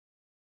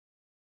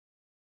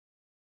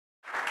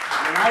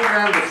When I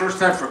ran the first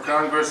time for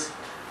Congress,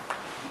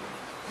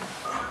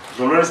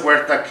 Dolores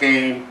Huerta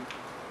came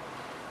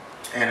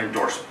and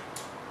endorsed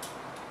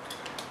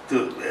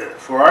me.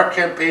 For our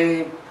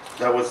campaign,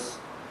 that was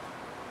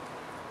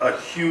a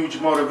huge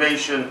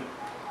motivation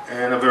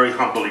and a very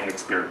humbling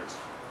experience.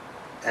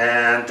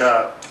 And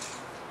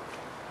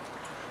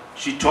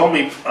she told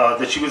me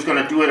that she was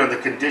going to do it on the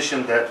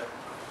condition that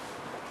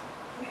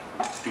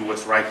do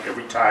what's right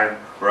every time,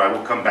 or I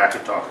will come back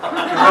and talk about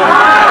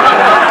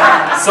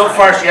it. So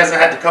far, she hasn't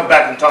had to come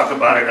back and talk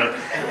about it,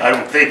 I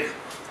don't think.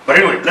 But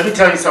anyway, let me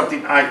tell you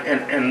something.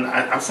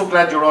 I'm so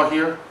glad you're all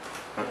here,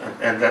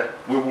 and that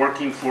we're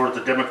working for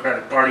the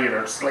Democratic Party in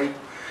our slate,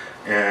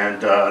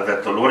 and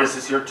that Dolores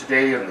is here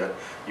today, and that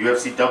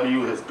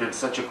UFCW has been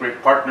such a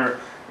great partner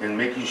in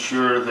making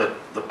sure that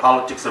the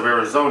politics of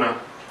Arizona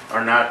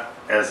are not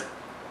as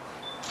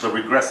the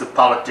regressive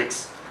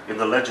politics in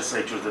the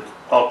legislature that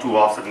all too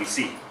often we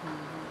see.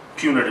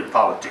 Punitive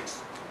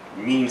politics,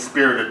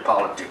 mean-spirited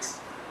politics,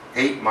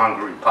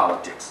 hate-mongering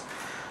politics.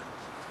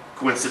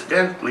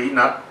 Coincidentally,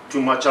 not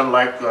too much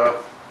unlike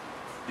the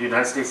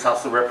United States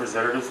House of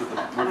Representatives with the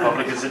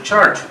Republicans in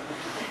charge.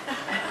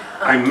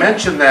 I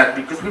mention that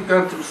because we've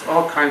gone through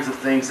all kinds of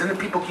things, and then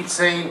people keep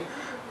saying,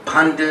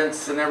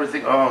 pundits and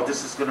everything, oh,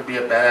 this is going to be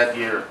a bad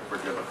year for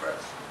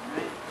Democrats.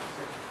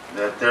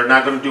 That they're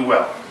not going to do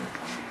well.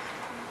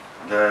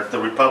 That the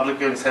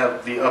Republicans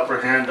have the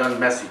upper hand on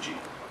messaging.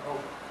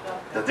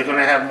 That they're going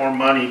to have more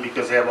money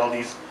because they have all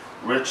these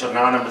rich,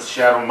 anonymous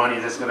shadow money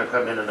that's going to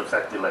come in and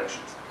affect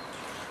elections.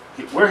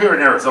 We're here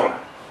in Arizona.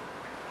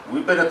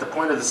 We've been at the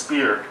point of the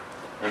spear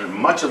in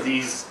much of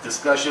these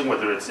discussions,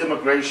 whether it's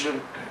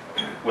immigration,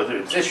 whether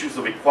it's issues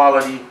of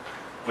equality,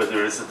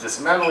 whether it's a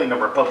dismantling of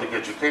our public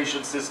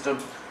education system,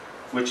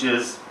 which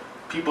is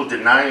people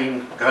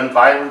denying gun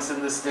violence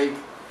in this state.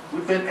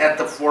 We've been at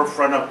the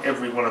forefront of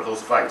every one of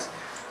those fights.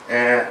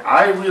 And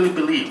I really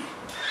believe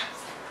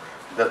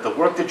that the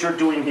work that you're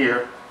doing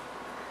here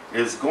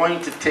is going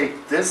to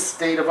take this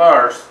state of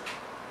ours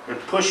and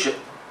push it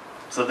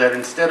so that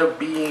instead of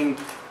being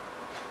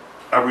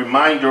a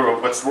reminder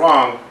of what's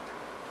wrong,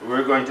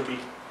 we're going to be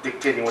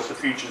dictating what the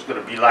future is going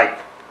to be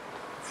like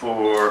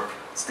for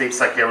states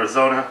like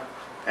Arizona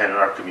and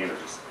our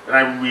communities. And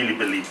I really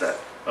believe that.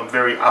 I'm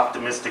very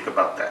optimistic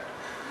about that.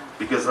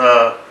 Because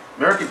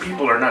American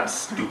people are not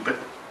stupid.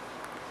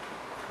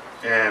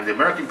 And the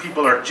American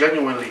people are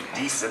genuinely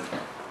decent.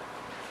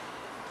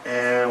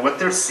 And what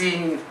they're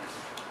seeing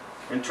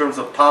in terms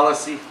of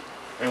policy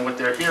and what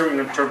they're hearing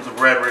in terms of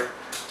rhetoric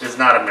is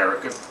not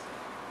American.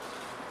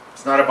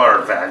 It's not about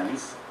our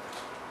values.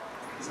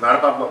 It's not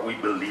about what we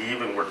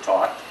believe and we're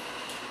taught.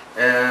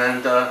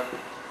 And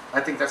I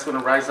think that's going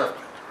to rise up.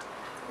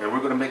 And we're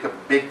going to make a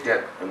big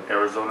dent in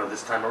Arizona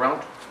this time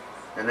around.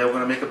 And then we're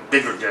going to make a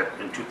bigger dent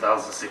in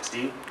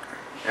 2016.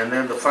 And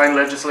then the fine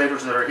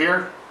legislators that are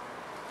here,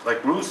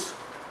 like Bruce,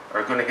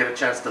 are going to get a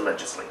chance to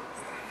legislate.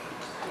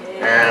 Yeah.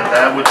 And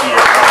that would be a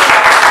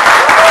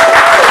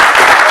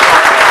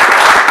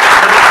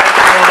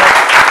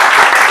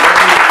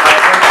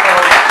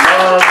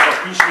love,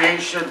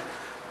 appreciation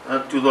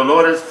to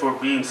Dolores for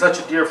being such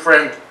a dear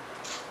friend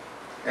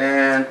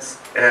and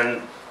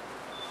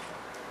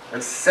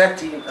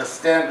setting a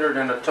standard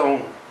and a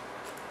tone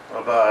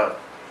of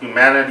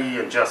humanity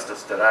and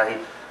justice that I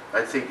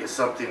think is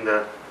something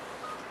that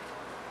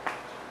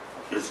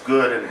is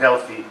good and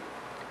healthy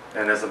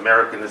and as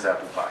American as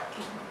apple pie.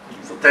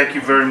 So thank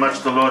you very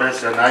much,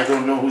 Dolores, and I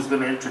don't know who's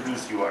going to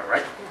introduce you, all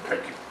right?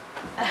 Thank you.